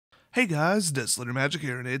Hey guys, Desolator Magic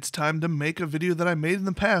here, and it's time to make a video that I made in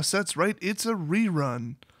the past. That's right, it's a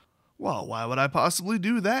rerun. Well, why would I possibly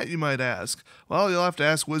do that, you might ask? Well, you'll have to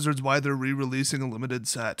ask Wizards why they're re-releasing a limited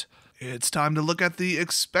set. It's time to look at the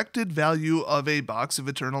expected value of a box of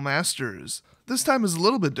Eternal Masters. This time is a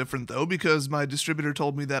little bit different though, because my distributor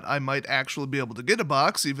told me that I might actually be able to get a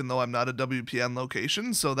box, even though I'm not a WPN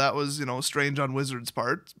location, so that was, strange on Wizards'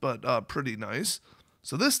 part, but pretty nice.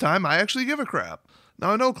 So this time, I actually give a crap.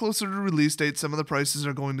 Now, I know closer to release date, some of the prices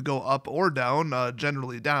are going to go up or down,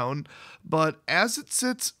 generally down, but as it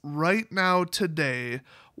sits right now today,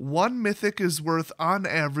 one Mythic is worth, on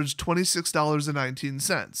average,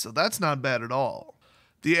 $26.19, so that's not bad at all.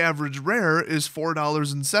 The average rare is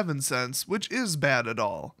 $4.07, which is bad at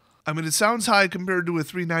all. I mean, it sounds high compared to a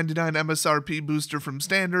 $3.99 MSRP booster from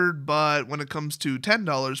Standard, but when it comes to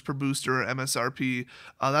 $10 per booster MSRP,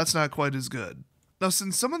 that's not quite as good. Now,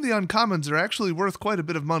 since some of the uncommons are actually worth quite a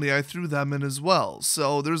bit of money, I threw them in as well.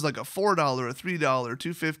 So there's like a $4, a $3, $2.50,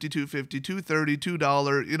 $2.50, $2.30,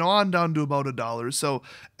 $2, on down to about $1. So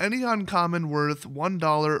any uncommon worth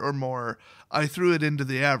 $1 or more, I threw it into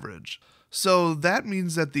the average. So that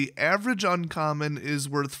means that the average uncommon is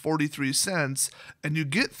worth 43 cents, and you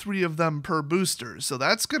get 3 of them per booster. So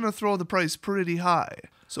that's going to throw the price pretty high.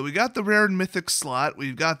 So we got the rare and mythic slot,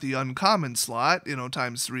 we've got the uncommon slot,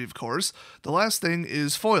 times 3 of course. The last thing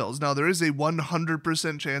is foils. Now there is a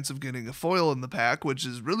 100% chance of getting a foil in the pack, which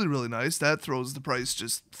is really, really nice. That throws the price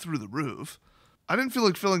just through the roof. I didn't feel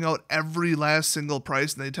like filling out every last single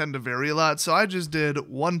price, and they tend to vary a lot, so I just did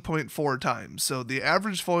 1.4 times. So the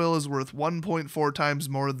average foil is worth 1.4 times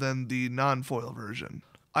more than the non-foil version.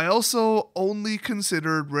 I also only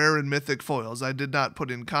considered rare and mythic foils. I did not put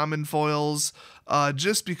in common foils,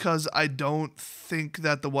 just because I don't think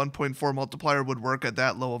that the 1.4 multiplier would work at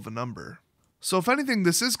that low of a number. So if anything,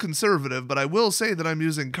 this is conservative, but I will say that I'm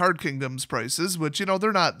using Card Kingdom's prices, which,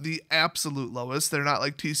 they're not the absolute lowest. They're not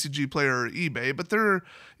like TCG Player or eBay, but they're,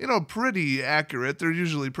 pretty accurate. They're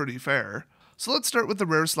usually pretty fair. So let's start with the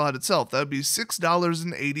rare slot itself. That would be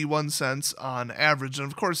 $6.81 on average, and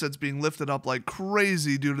of course that's being lifted up like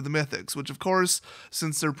crazy due to the mythics, which of course,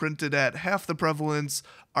 since they're printed at half the prevalence,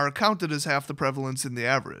 are counted as half the prevalence in the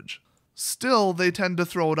average. Still, they tend to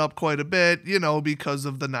throw it up quite a bit, because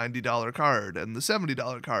of the $90 card, and the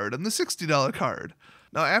 $70 card, and the $60 card.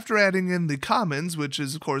 Now, after adding in the commons, which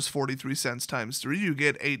is of course 43 cents times 3, you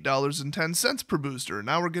get $8.10 per booster.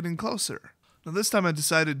 Now we're getting closer. Now this time I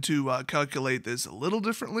decided to calculate this a little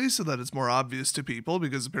differently so that it's more obvious to people,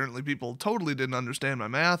 because apparently people totally didn't understand my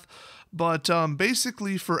math. But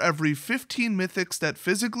basically for every 15 mythics that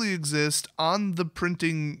physically exist on the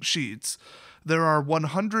printing sheets, there are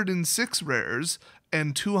 106 rares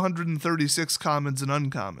and 236 commons and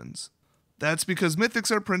uncommons. That's because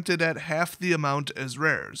mythics are printed at half the amount as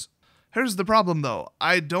rares. Here's the problem though,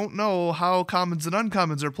 I don't know how commons and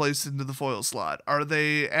uncommons are placed into the foil slot. Are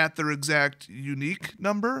they at their exact unique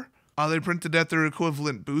number? Are they printed at their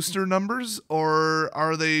equivalent booster numbers? Or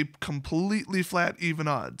are they completely flat even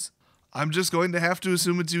odds? I'm just going to have to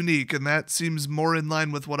assume it's unique, and that seems more in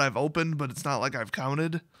line with what I've opened, but it's not like I've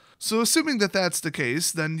counted. So assuming that that's the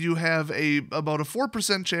case, then you have about a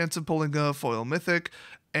 4% chance of pulling a foil mythic,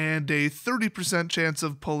 and a 30% chance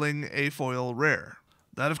of pulling a foil rare.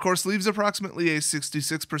 That, of course, leaves approximately a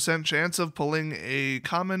 66% chance of pulling a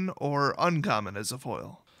common or uncommon as a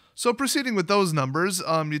foil. So proceeding with those numbers,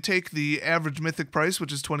 you take the average mythic price,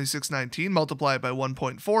 which is $26.19, multiply it by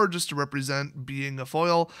 1.4 just to represent being a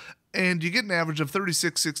foil, and you get an average of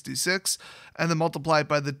 $36.66, and then multiply it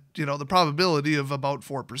by the probability of about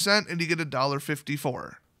 4%, and you get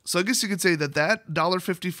 $1.54. So I guess you could say that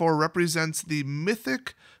 $1.54 represents the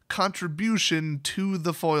mythic contribution to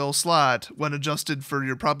the foil slot when adjusted for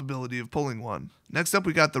your probability of pulling one. Next up,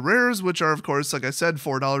 we got the rares, which are, of course, like I said,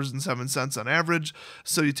 $4.07 on average.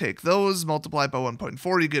 So you take those, multiply by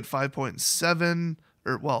 1.4, you get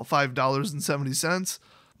 $5.70.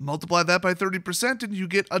 Multiply that by 30% and you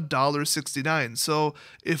get $1.69. So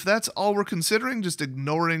if that's all we're considering, just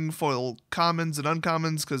ignoring foil commons and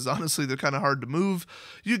uncommons, because honestly they're kind of hard to move,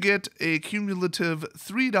 you get a cumulative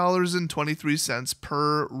 $3.23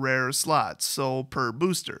 per rare slot, so per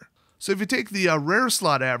booster. So if you take the rare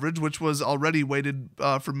slot average, which was already weighted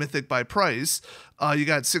for Mythic by price, you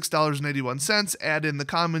got $6.81. Add in the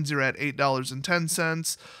commons, you're at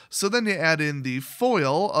 $8.10. So then you add in the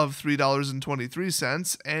foil of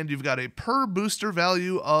 $3.23, and you've got a per booster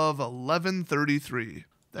value of $11.33.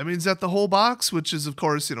 That means that the whole box, which is of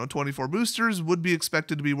course 24 boosters, would be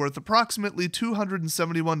expected to be worth approximately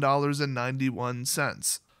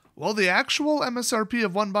 $271.91. Well, the actual MSRP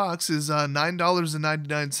of one box is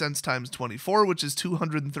 $9.99 times 24, which is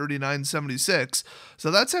 $239.76.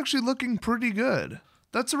 So that's actually looking pretty good.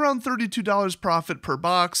 That's around $32 profit per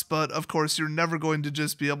box, but of course you're never going to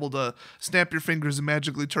just be able to snap your fingers and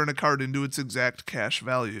magically turn a card into its exact cash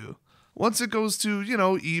value. Once it goes to,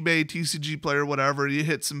 eBay, TCG Player, whatever, you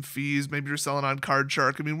hit some fees, maybe you're selling on Card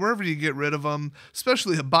Shark. I mean, wherever you get rid of them,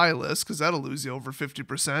 especially a buy list, because that'll lose you over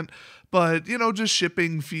 50%. But, just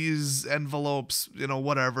shipping fees, envelopes,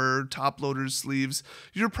 whatever, top loaders, sleeves,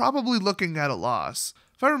 you're probably looking at a loss.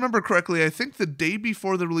 If I remember correctly, I think the day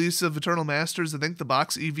before the release of Eternal Masters, I think the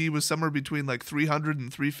box EV was somewhere between like $300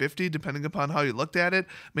 and $350, depending upon how you looked at it.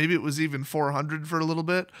 Maybe it was even $400 for a little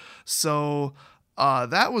bit. So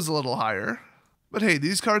that was a little higher. But hey,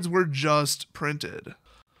 these cards were just printed.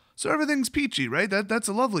 So everything's peachy, right? That's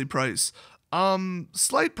a lovely price.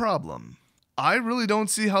 Slight problem. I really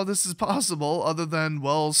don't see how this is possible other than,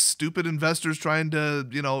 well, stupid investors trying to,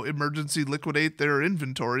 emergency liquidate their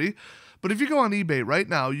inventory. But if you go on eBay right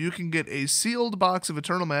now, you can get a sealed box of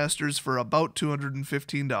Eternal Masters for about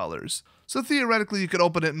 $215. So theoretically, you could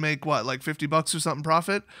open it and make, what, like $50 or something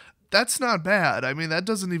profit? That's not bad. I mean, that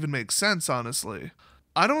doesn't even make sense, honestly.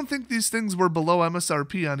 I don't think these things were below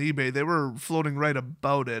MSRP on eBay. They were floating right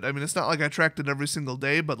about it. I mean, it's not like I tracked it every single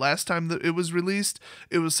day, but last time that it was released,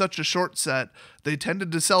 it was such a short set, they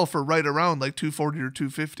tended to sell for right around like $240 or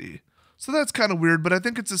 $250. So that's kind of weird, but I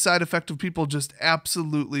think it's a side effect of people just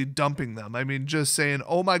absolutely dumping them. I mean, just saying,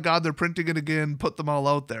 oh my god, they're printing it again, put them all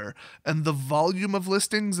out there. And the volume of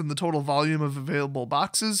listings and the total volume of available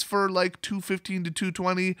boxes for like 215 to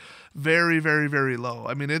 220, very, very, very low.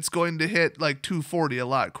 I mean, it's going to hit like 240 a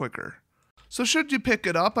lot quicker. So should you pick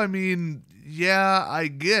it up? I mean, yeah, I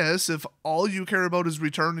guess if all you care about is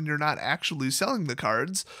return and you're not actually selling the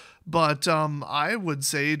cards. But I would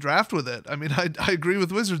say draft with it. I mean, I agree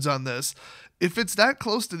with Wizards on this. If it's that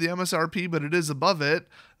close to the MSRP, but it is above it,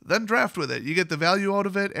 then draft with it. You get the value out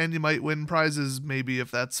of it, and you might win prizes, maybe,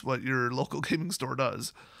 if that's what your local gaming store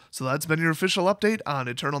does. So that's been your official update on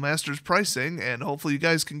Eternal Masters pricing, and hopefully you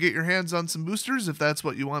guys can get your hands on some boosters if that's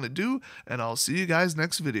what you want to do, and I'll see you guys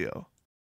next video.